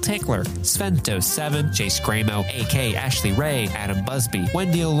 Lil Tickler, Svento7, Chase Gramo, AK Ashley Ray, Adam Busby,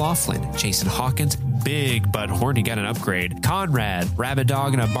 Wendy O'Laughlin, Jason Hawkins, Big But Horny got an upgrade, Conrad, Rabbit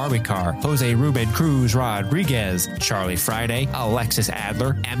Dog and a Barbie Car, Jose Ruben Cruz Rodriguez, Charlie Friday, Alexis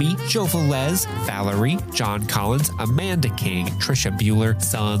Adler, Emmy, Joe Velez, Valerie, John Collins, Amanda King, Trisha Bueller,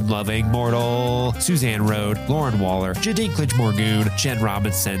 Sun Loving Mortal, Suzanne Rode, Lauren Waller, Jadine Klitsch Morgoon, Jen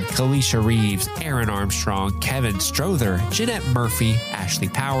Robinson, Kalisha Reeves, Aaron Armstrong, Kevin Strother, Jeanette Murphy, Ashley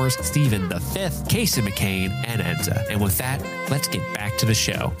Powers, Stephen the Fifth, Casey McCain, and Enza. And with that, let's get back to the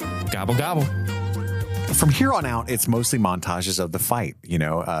show. Gobble, gobble. From here on out, it's mostly montages of the fight. You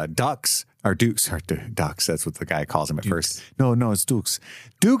know, Ducks. That's what the guy calls him at first. No, it's Dukes.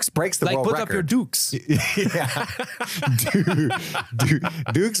 Dukes breaks the world record. Put up your Dukes. Yeah.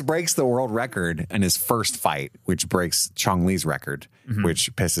 Dukes breaks the world record in his first fight, which breaks Chong Li's record,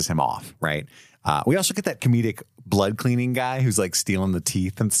 which pisses him off, right? We also get that comedic blood cleaning guy who's like stealing the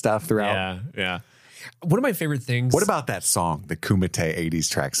teeth and stuff throughout. Yeah. One of my favorite things. What about that song, the Kumite 80s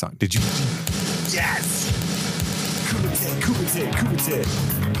track song? Did you? Yes! Kumite.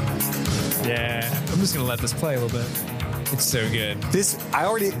 Yeah, I'm just gonna let this play a little bit. It's so good.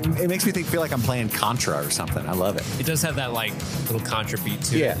 It makes me feel like I'm playing Contra or something. I love it. It does have that like little contra beat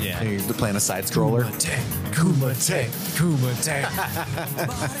to it. Yeah. You're playing a side scroller. Kumite.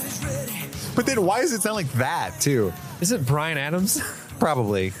 But then why does it sound like that too? Is it Bryan Adams?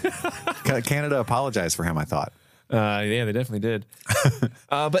 Probably. Canada apologized for him, I thought. Yeah, they definitely did.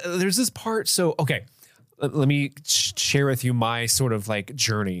 But there's this part. So, okay, let me share with you my sort of like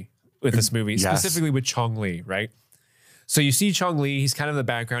journey with this movie, specifically with Chong Li, right? So you see Chong Li, he's kind of in the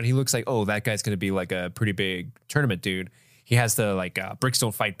background. He looks like, oh, that guy's going to be like a pretty big tournament dude. He has the like bricks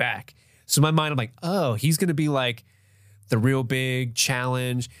don't fight back. So in my mind, I'm like, oh, he's going to be like the real big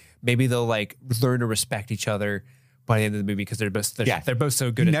challenge. Maybe they'll like learn to respect each other by the end of the movie because they're both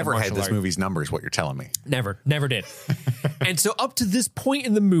so good. Never had this movie's numbers. What you're telling me? Never did. And so up to this point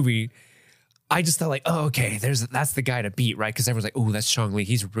in the movie, I just thought like, oh, okay, that's the guy to beat, right? Because everyone's like, oh, that's Chong Li.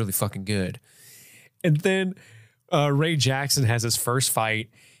 He's really fucking good. And then Ray Jackson has his first fight.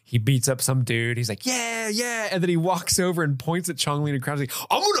 He beats up some dude. He's like, yeah. And then he walks over and points at Chong Li and crowds like,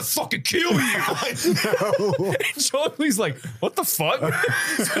 I'm going to fucking kill you. And Chong Li's like, what the fuck?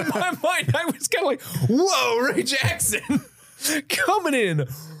 So in my mind, I was kind of like, whoa, Ray Jackson coming in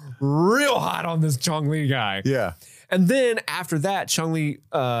real hot on this Chong Li guy. Yeah. And then after that, Chong Li,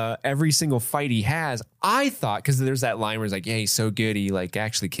 every single fight he has, I thought, because there's that line where he's like, yeah, he's so good. He like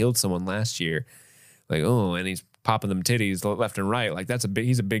actually killed someone last year. Like, oh, and he's popping them titties left and right. Like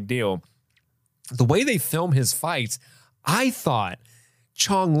he's a big deal. The way they film his fights, I thought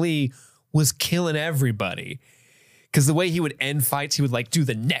Chong Li was killing everybody. Because the way he would end fights, he would like do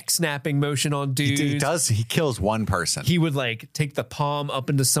the neck snapping motion on dudes. He does. He kills one person. He would like take the palm up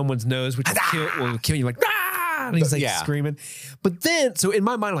into someone's nose, which will kill you like, and he's like screaming. But then, so in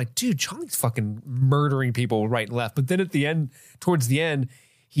my mind, I'm like, dude, Chong's fucking murdering people right and left. But then at the end, towards the end,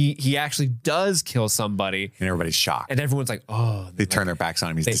 he actually does kill somebody. And everybody's shocked. And everyone's like, oh. They turn their backs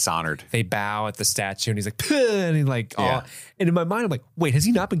on him. He's dishonored. They bow at the statue and he's like, puh, and he's like, oh. Yeah. And in my mind, I'm like, wait, has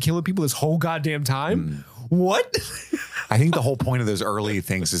he not been killing people this whole goddamn time? What? I think the whole point of those early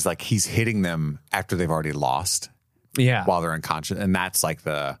things is like he's hitting them after they've already lost. Yeah. While they're unconscious. And that's like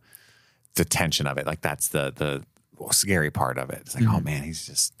the tension of it. Like that's the scary part of it. It's like, oh man, he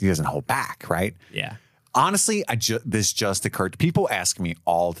doesn't hold back, right? Yeah. Honestly, this just occurred. People ask me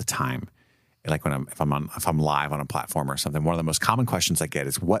all the time, like if I'm live on a platform or something. One of the most common questions I get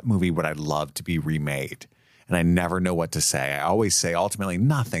is, "What movie would I love to be remade?" And I never know what to say. I always say ultimately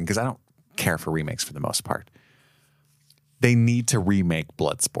nothing because I don't care for remakes for the most part. They need to remake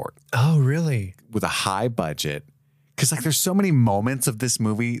Bloodsport. Oh, really? With a high budget, Because like there's so many moments of this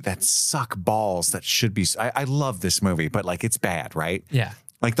movie that suck balls that should be. I love this movie, but like it's bad, right? Yeah.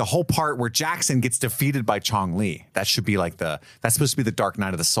 Like the whole part where Jackson gets defeated by Chong Li. That should be like that's supposed to be the dark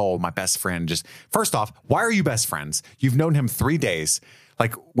night of the soul. My best friend just, first off, why are you best friends? You've known him 3 days.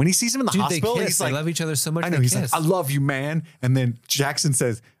 Like when he sees him in the hospital, they he's they like, love each other so much. I know. They He's kiss. like, I love you, man. And then Jackson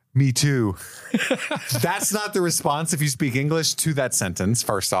says, me too. That's not the response if you speak English to that sentence,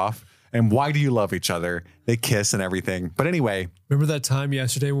 first off. And why do you love each other? They kiss and everything. But anyway. Remember that time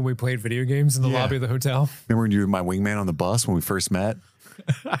yesterday when we played video games in the lobby of the hotel? Remember when you were my wingman on the bus when we first met?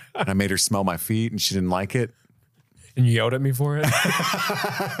 And I made her smell my feet and she didn't like it. And you yelled at me for it?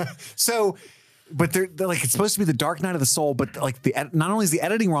 So, but they're like, it's supposed to be the dark night of the soul, but like not only is the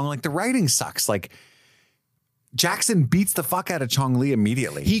editing wrong, like the writing sucks. Like Jackson beats the fuck out of Chong Li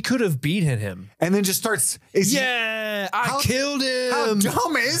immediately. He could have beaten him. And then just starts. I killed him. How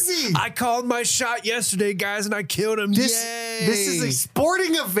dumb is he? I called my shot yesterday, guys, and I killed him. This is a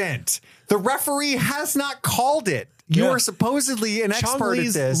sporting event. The referee has not called it. You are supposedly an expert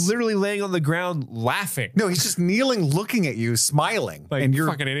at this. Literally laying on the ground laughing. No, he's just kneeling, looking at you, smiling. Like, and you're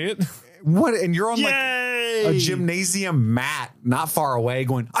fucking idiot. What? And you're on like Yay! a gymnasium mat not far away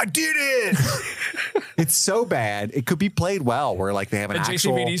going, I did it. It's so bad. It could be played well where like they have an and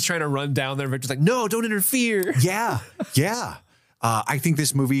actual. JCVD's trying to run down there. Victor's like, no, don't interfere. Yeah. Yeah. I think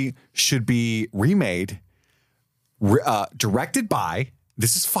this movie should be remade, directed by,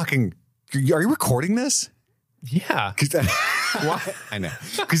 this is fucking, are you recording this? Yeah. Why? I know.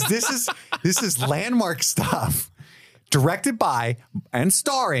 Because this is landmark stuff. Directed by and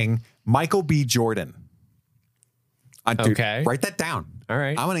starring Michael B. Jordan. Dude, Okay. write that down. All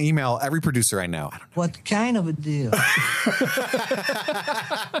right. I'm going to email every producer I know. I don't know. What kind of a deal?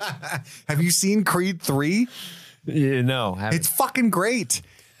 Have you seen Creed 3? Yeah, no. It's fucking great.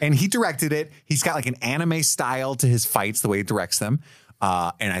 And he directed it. He's got like an anime style to his fights, the way he directs them.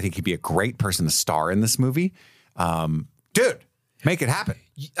 And I think he'd be a great person to star in this movie. Dude, make it happen.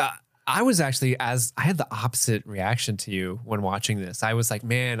 I was actually, I had the opposite reaction to you when watching this. I was like,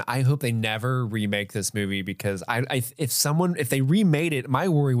 man, I hope they never remake this movie because if they remade it, my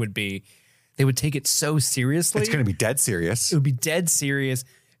worry would be they would take it so seriously. It's going to be dead serious. It would be dead serious,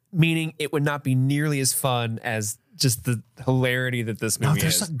 meaning it would not be nearly as fun as just the hilarity that this movie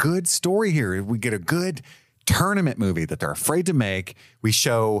There's is. a good story here. We get a good tournament movie that they're afraid to make. We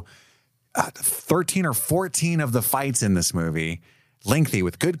show 13 or 14 of the fights in this movie. Lengthy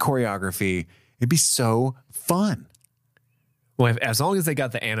with good choreography. It'd be so fun. Well, as long as they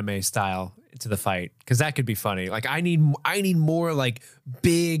got the anime style to the fight, because that could be funny. Like I need more like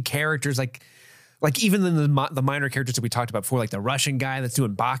big characters, like even in the minor characters that we talked about before, like the Russian guy that's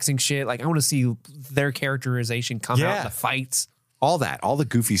doing boxing shit. Like I want to see their characterization come out in the fights. All that, all the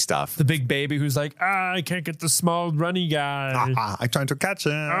goofy stuff. The big baby who's like, I can't get the small runny guy. I'm trying to catch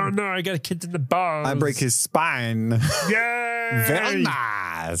him. Oh no, I got a kid in the balls. I break his spine. Yeah. Very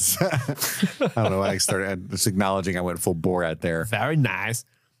nice. I don't know why I started just acknowledging I went full Borat there. Very nice.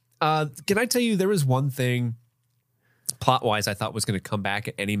 Can I tell you, there was one thing plot-wise I thought was going to come back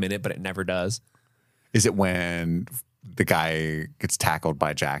at any minute, but it never does. Is it when the guy gets tackled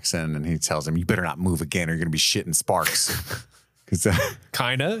by Jackson and he tells him, you better not move again or you're going to be shitting sparks?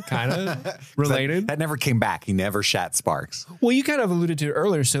 Kind of related. That never came back. He never shat sparks. Well, you kind of alluded to it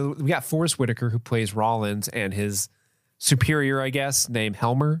earlier. So we got Forrest Whitaker, who plays Rollins, and his superior, I guess, named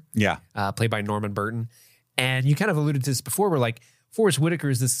Helmer. Yeah. Played by Norman Burton. And you kind of alluded to this before, where like Forrest Whitaker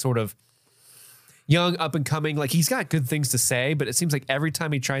is this sort of young, up and coming, like he's got good things to say, but it seems like every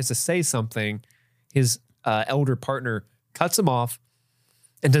time he tries to say something, his elder partner cuts him off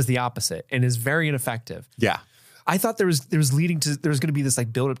and does the opposite and is very ineffective. Yeah. I thought there was going to be this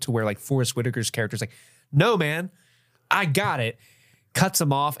like build up to where like Forrest Whitaker's character is like, no, man, I got it. Cuts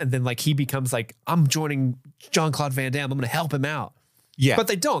him off. And then like he becomes like, I'm joining Jean-Claude Van Damme. I'm going to help him out. Yeah. But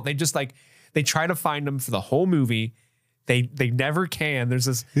they don't. They just like, they try to find him for the whole movie. They never can. There's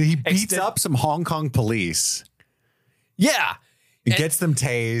this. He beats up some Hong Kong police. Yeah. He gets them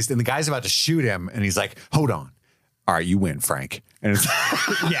tased and the guy's about to shoot him. And he's like, hold on. All right, you win, Frank. And it's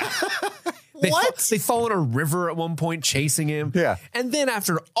yeah. They fall in a river at one point chasing him. Yeah. And then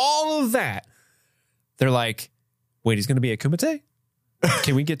after all of that, they're like, wait, he's going to be at Kumite?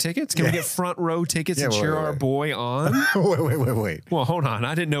 Can we get tickets? Can we get front row tickets and cheer our boy on? Wait. Well, hold on.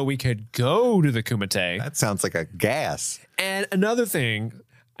 I didn't know we could go to the Kumite. That sounds like a gas. And another thing,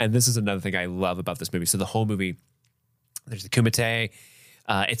 and this is another thing I love about this movie. So the whole movie, there's the Kumite.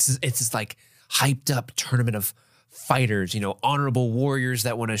 It's this like hyped up tournament of fighters, honorable warriors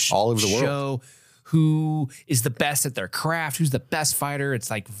that want to all over the show world who is the best at their craft, who's the best fighter. It's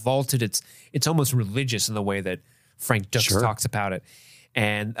like vaulted. It's almost religious in the way that Frank Dux talks about it.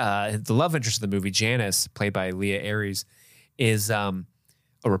 And the love interest of the movie, Janice, played by Leah Aries, is a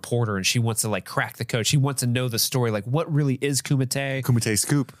reporter, and she wants to like crack the code. She wants to know the story, like what really is Kumite? Kumite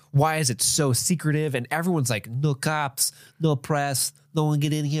scoop. Why is it so secretive? And everyone's like, no cops, no press, no one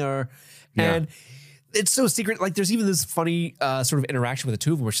get in here. Yeah. And it's so secret. Like there's even this funny sort of interaction with the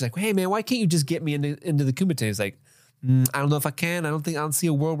two of them where she's like, hey man, why can't you just get me into the Kumite? He's like, I don't know if I can. I don't see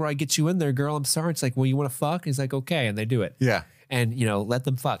a world where I get you in there, girl. I'm sorry. It's like, well, you want to fuck? He's like, okay. And they do it. Yeah. And, let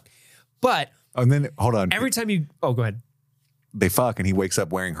them fuck. But. And then, hold on. Every time go ahead. They fuck and he wakes up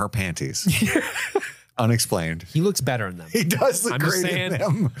wearing her panties. Unexplained. He looks better in them. He does look great in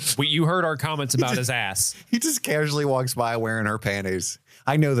them. You heard our comments about his ass. He just casually walks by wearing her panties.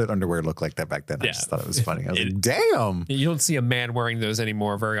 I know that underwear looked like that back then. I just thought it was funny. I was like, damn. You don't see a man wearing those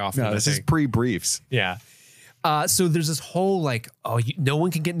anymore very often. No, this is pre-briefs. Yeah. So there's this whole no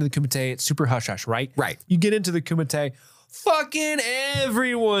one can get into the Kumite. It's super hush hush, right? Right. You get into the Kumite, fucking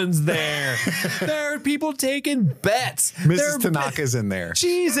everyone's there. There are people taking bets. Mrs. Tanaka's in there.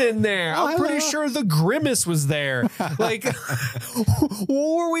 She's in there. I'm pretty sure the Grimace was there. Like,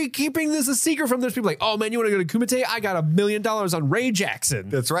 were we keeping this a secret from those people? Like, oh man, you want to go to Kumite? I got $1 million on Ray Jackson.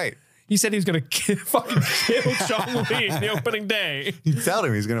 That's right. He said he was going to fucking kill Chong Li in the opening day. He told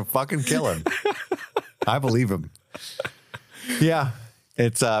him he's going to fucking kill him. I believe him. Yeah.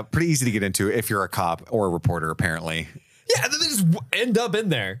 It's pretty easy to get into if you're a cop or a reporter, apparently. Yeah, they just end up in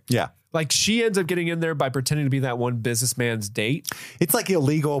there. Yeah. Like she ends up getting in there by pretending to be that one businessman's date. It's like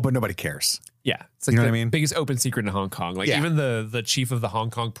illegal, but nobody cares. Yeah. It's like you know the what I mean? biggest open secret in Hong Kong. Like even the chief of the Hong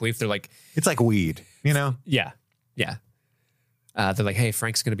Kong police, they're like... It's like weed, Yeah. Yeah. They're like, hey,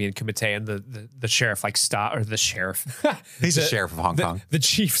 Frank's going to be in Kumite, and the sheriff the sheriff. He's the sheriff of Hong Kong. The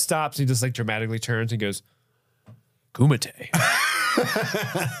chief stops. He just like dramatically turns and goes, Kumite.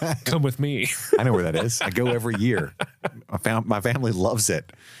 Come with me. I know where that is. I go every year. My family loves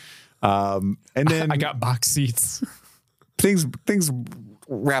it. And then I got box seats. Things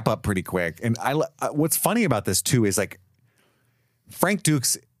wrap up pretty quick. And what's funny about this too is like Frank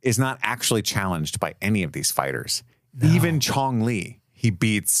Dukes is not actually challenged by any of these fighters. No. Even Chong Li, he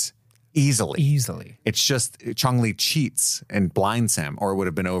beats easily. It's just Chong Li cheats and blinds him, or it would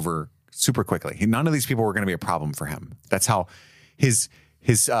have been over super quickly. None of these people were going to be a problem for him. That's how his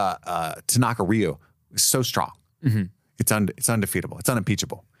Tanaka Ryu is so strong. Mm-hmm. It's undefeatable. It's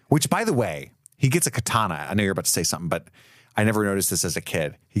unimpeachable. Which, by the way, he gets a katana. I know you're about to say something, but I never noticed this as a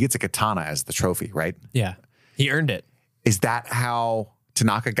kid. He gets a katana as the trophy, right? Yeah, he earned it. Is that how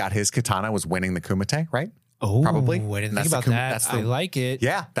Tanaka got his katana? Was winning the Kumite, right? Oh, probably. I didn't think about that. I like it.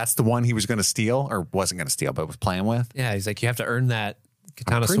 Yeah, that's the one he was going to steal, or wasn't going to steal, but was playing with. Yeah, he's like, you have to earn that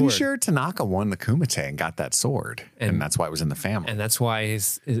katana sword. I'm pretty sure Tanaka won the Kumite and got that sword, and that's why it was in the family. And that's why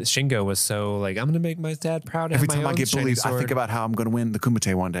his Shingo was so like, I'm going to make my dad proud. Every time I get bullied, I think about how I'm going to win the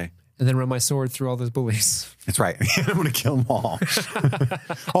Kumite one day. And then run my sword through all those bullies. That's right. I'm going to kill them all.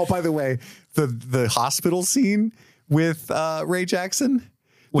 Oh, by the way, the hospital scene with Ray Jackson.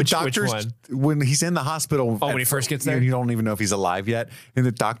 Which one? When he's in the hospital. Oh, when he first gets there? You don't even know if he's alive yet. And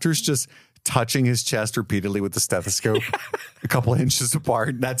the doctor's just touching his chest repeatedly with the stethoscope a couple of inches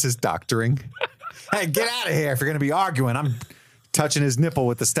apart. That's his doctoring. Hey, get out of here if you're going to be arguing. I'm touching his nipple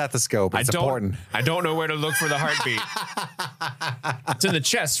with the stethoscope. It's important. I don't know where to look for the heartbeat. It's in the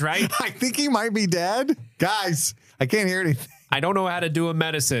chest, right? I think he might be dead. Guys, I can't hear anything. I don't know how to do a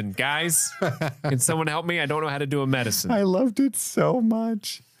medicine. Guys, can someone help me? I don't know how to do a medicine. I loved it so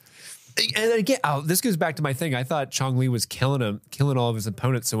much. And again, this goes back to my thing. I thought Chong Li was killing all of his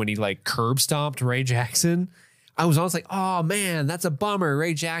opponents. So when he like curb stomped Ray Jackson, I was always like, oh man, that's a bummer.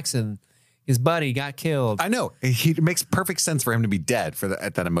 Ray Jackson, his buddy, got killed. I know. It makes perfect sense for him to be dead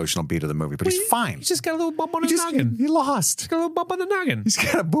at that emotional beat of the movie, but he's fine. He's just got a little bump on his noggin. He lost. He's got a little bump on the noggin. He's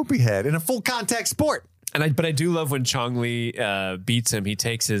got a boopy head in a full contact sport. But I do love when Chong Li beats him. He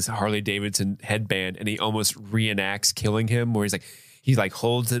takes his Harley Davidson headband and he almost reenacts killing him, where he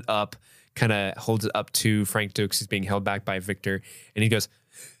holds it up to Frank Dukes. He's being held back by Victor, and he goes,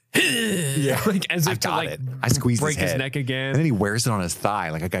 yeah, like as if I squeeze break his neck again, and then he wears it on his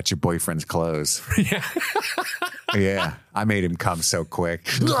thigh, like I got your boyfriend's clothes. Yeah, yeah, I made him come so quick.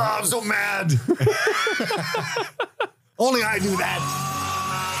 Oh, I'm so mad. Only I do that.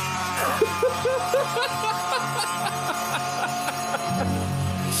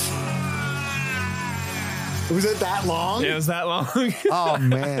 Was it that long? Yeah, it was that long. Oh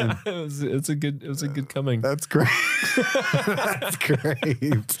man, it was a good coming. That's great. That's great.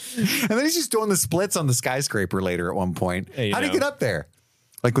 And then he's just doing the splits on the skyscraper later at one point. Hey, how do you get up there?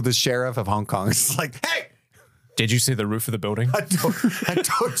 Like with the sheriff of Hong Kong, it's like, hey, Did you see the roof of the building? I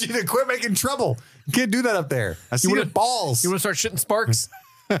told you to quit making trouble. You can't do that up there. I see your balls. You want to start shitting sparks?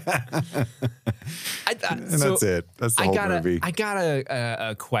 And that's it. That's the whole movie. I got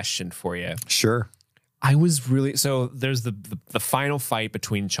a question for you. Sure. I was really there's the final fight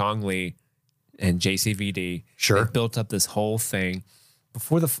between Chong Li and JCVD. Sure. They built up this whole thing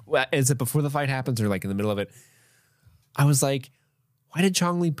before the fight happens or like in the middle of it? I was like, why did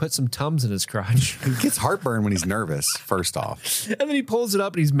Chong Li put some Tums in his crotch? He gets heartburn when he's nervous, first off. And then he pulls it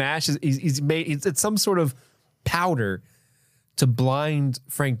up and he's mashed. It's some sort of powder to blind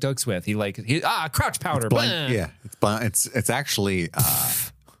Frank Dux with. Crouch powder. Yeah. It's actually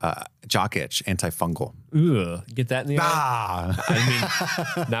jock itch, antifungal. Ugh, get that in the eye? Ah.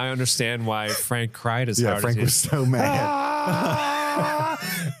 I mean, now I understand why Frank cried as hard Frank as he was so mad.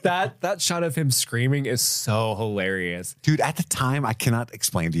 That shot of him screaming is so hilarious. Dude, at the time, I cannot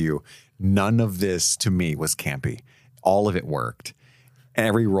explain to you, none of this to me was campy. All of it worked.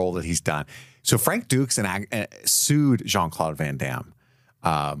 Every role that he's done. So Frank Dukes sued Jean-Claude Van Damme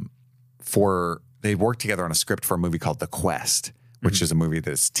they worked together on a script for a movie called The Quest, which is a movie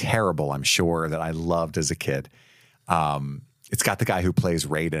that's terrible, I'm sure, that I loved as a kid. It's got the guy who plays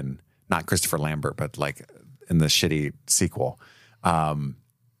Raiden, not Christopher Lambert, but like in the shitty sequel. But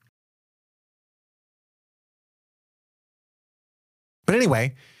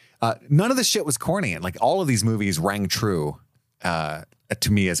anyway, none of the shit was corny. And like all of these movies rang true to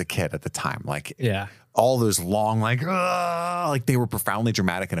me as a kid at the time. Like all those long, like they were profoundly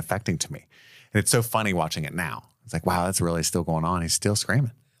dramatic and affecting to me. And it's so funny watching it now. It's like, wow, that's really still going on. He's still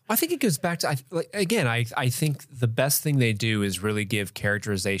screaming. I think it goes back to, I think the best thing they do is really give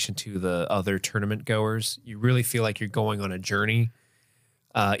characterization to the other tournament goers. You really feel like you're going on a journey.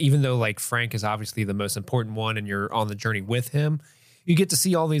 Even though like Frank is obviously the most important one and you're on the journey with him, you get to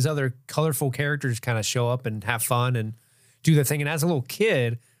see all these other colorful characters kind of show up and have fun and do the thing. And as a little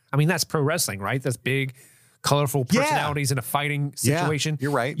kid, I mean, that's pro wrestling, right? That's big, colorful personalities in a fighting situation.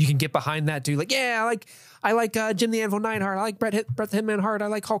 You're right. You can get behind that dude. Like, I like Jim the Anvil Neidhart. I like Bret the Hitman Hart. I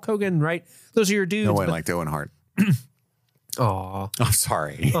like Hulk Hogan, right? Those are your dudes. No one liked Owen Hart. Aw. I'm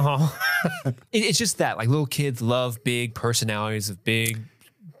sorry. It's just that, like, little kids love big personalities of big,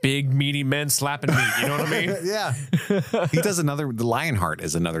 meaty men slapping meat. You know what I mean? Yeah. He does the Lionheart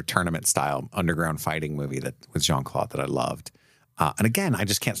is another tournament style underground fighting movie that with Jean-Claude that I loved. And again, I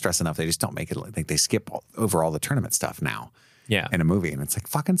just can't stress enough. They just don't make it like they skip over all the tournament stuff now. Yeah. In a movie. And it's like,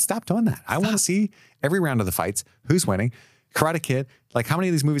 fucking stop doing that. I want to see every round of the fights, who's winning, Karate Kid. Like, how many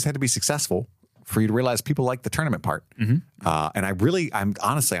of these movies had to be successful for you to realize people like the tournament part? Mm-hmm. And I'm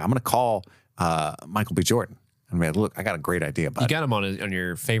going to call Michael B. Jordan. I mean, look, I got a great idea, bud. You got him on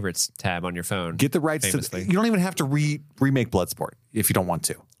your favorites tab on your phone. Get the rights to. You don't even have to remake Bloodsport if you you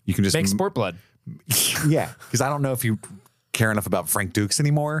to. You can just make Sport Blood. Yeah, because I don't know if you care enough about Frank Dukes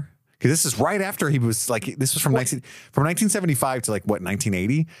anymore. Because this is right after he was like, this was from 1975 to like what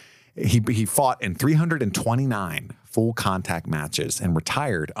 1980. He fought in 329 full contact matches and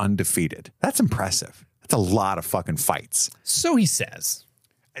retired undefeated. That's impressive. That's a lot of fucking fights. So he says.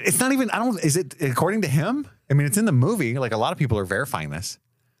 It's not even. Is it according to him? I mean, it's in the movie. Like a lot of people are verifying this.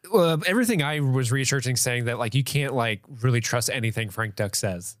 Well, everything I was researching saying that like you can't like really trust anything Frank Dux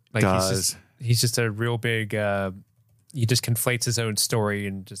says. Like he's just a real big. He just conflates his own story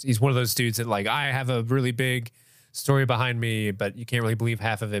and he's one of those dudes that like, I have a really big story behind me, but you can't really believe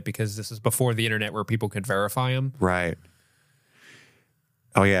half of it because this is before the internet where people could verify him. Right.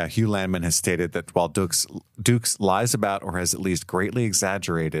 Oh yeah. Hugh Landman has stated that while Dukes lies about or has at least greatly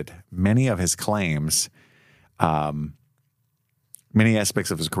exaggerated many of his claims, many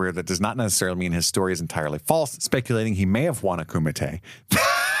aspects of his career, that does not necessarily mean his story is entirely false, speculating he may have won a Kumite.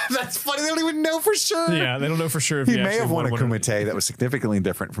 That's funny. They don't even know for sure. Yeah, they don't know for sure if he may have won a Kumite that was significantly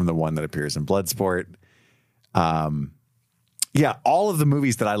different from the one that appears in Bloodsport. Yeah, all of the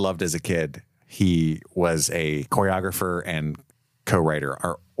movies that I loved as a kid, he was a choreographer and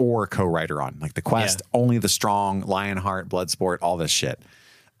co-writer or co-writer on. Like The Quest, Only the Strong, Lionheart, Bloodsport, all this shit.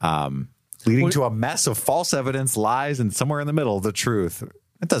 Leading to a mess of false evidence, lies, and somewhere in the middle, the truth.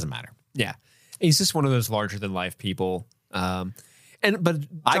 It doesn't matter. Yeah. He's just one of those larger than life people. But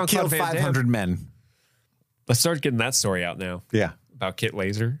I killed 500 men. Let's start getting that story out now. Yeah. About Kit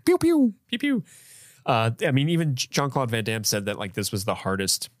Laser. Pew, pew. Pew, pew. I mean, even Jean-Claude Van Damme said that like this was the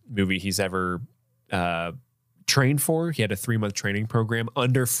hardest movie he's ever trained for. He had a 3-month training program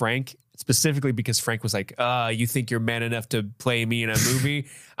under Frank, specifically because Frank was like, you think you're man enough to play me in a movie?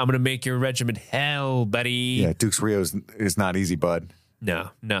 I'm going to make your regiment hell, buddy. Yeah, Dukes Rio is not easy, bud.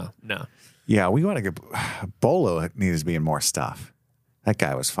 No. Yeah, we want to get... Bolo needs to be in more stuff. That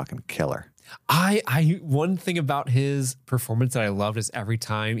guy was fucking killer. I one thing about his performance that I loved is every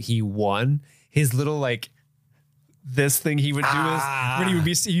time he won, his little like this thing he would do is when he would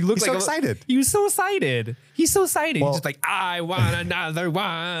be, he looked He's like so excited. He was so excited. He's so excited. Well, He's just like, I want another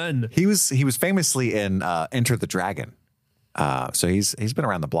one. He was famously in Enter the Dragon. So he's been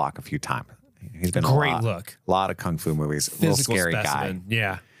around the block a few times. He's been Great a look. lot of kung fu movies. Physical Real scary specimen. guy.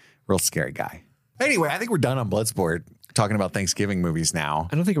 Yeah. Real scary guy. Anyway, I think we're done on Bloodsport. Talking about Thanksgiving movies now.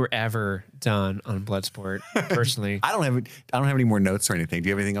 I don't think we're ever done on Bloodsport, personally. I don't have any more notes or anything. Do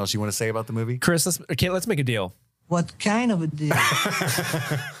you have anything else you want to say about the movie? Chris, let's make a deal. What kind of a deal?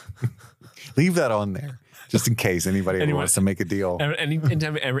 Leave that on there, just in case anybody ever wants to make a deal.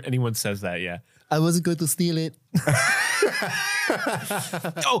 Anytime anyone says that, yeah. I wasn't going to steal it.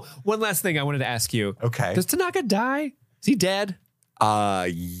 Oh, one last thing I wanted to ask you. Okay. Does Tanaka die? Is he dead?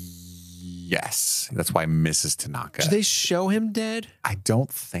 Yes. That's why Mrs. Tanaka. Do they show him dead? I don't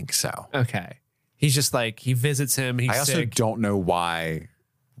think so. Okay. He's just like, he visits him. He's I also sick. don't know why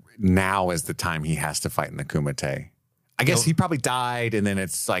now is the time he has to fight in the Kumite. I guess he probably died, and then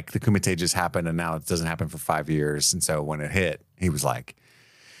it's like the Kumite just happened, and now it doesn't happen for 5 years. And so when it hit, he was like,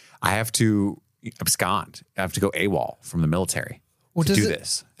 I have to abscond. I have to go AWOL from the military to do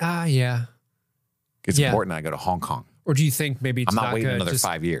this. Yeah. It's important that I go to Hong Kong. Or do you think maybe I'm Tanaka not waiting another just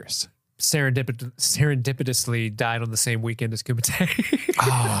 5 years. serendipitously died on the same weekend as Kumite?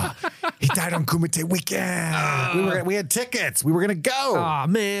 He died on Kumite weekend. We had tickets. We were going to go. Oh,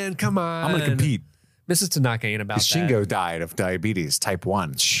 man, come on. I'm going to compete. Mrs. Tanaka ain't about that. Shingo died of diabetes type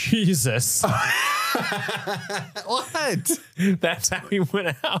 1. Jesus. What? That's how he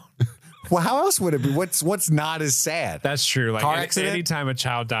went out. Well, how else would it be? What's not as sad? That's true. Like Car accident? anytime a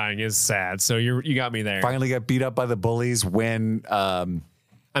child dying is sad. So you got me there. Finally got beat up by the bullies when I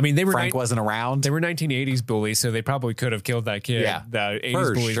mean, they were Frank wasn't around. They were 1980s bullies, so they probably could have killed that kid. Yeah, The 80s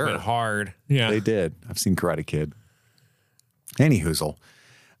for bullies sure. went hard. Yeah. They did. I've seen Karate Kid. Any hoozle.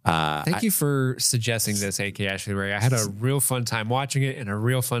 Thank you for suggesting this, AK Ashley Ray. I had a real fun time watching it and a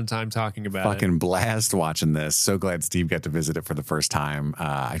real fun time talking about it. Fucking blast watching this. So glad Steve got to visit it for the first time.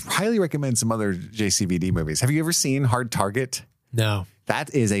 I highly recommend some other JCVD movies. Have you ever seen Hard Target? No.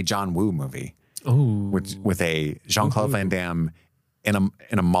 That is a John Woo movie. Oh, With a Jean-Claude Van Damme in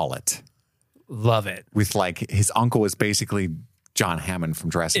a mullet. love it. With like his uncle is basically John Hammond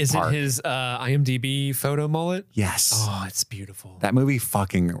from Jurassic Is Park. it his IMDb photo mullet? Yes. Oh, it's beautiful. That movie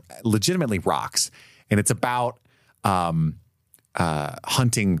fucking legitimately rocks. And it's about hunting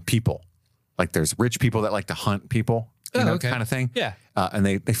people. Like there's rich people that like to hunt people, okay. kind of thing. Yeah. And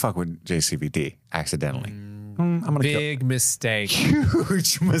they fuck with JCVD accidentally. I'm gonna Big mistake.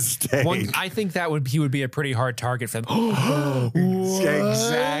 huge mistake. I think he would be a pretty hard target for them.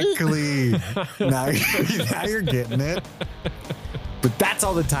 Exactly. now you're getting it. But that's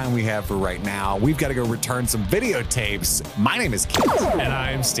all the time we have for right now. We've got to go return some videotapes. My name is Keith. And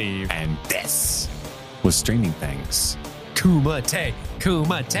I'm Steve. And this was Streaming Things. Kumite.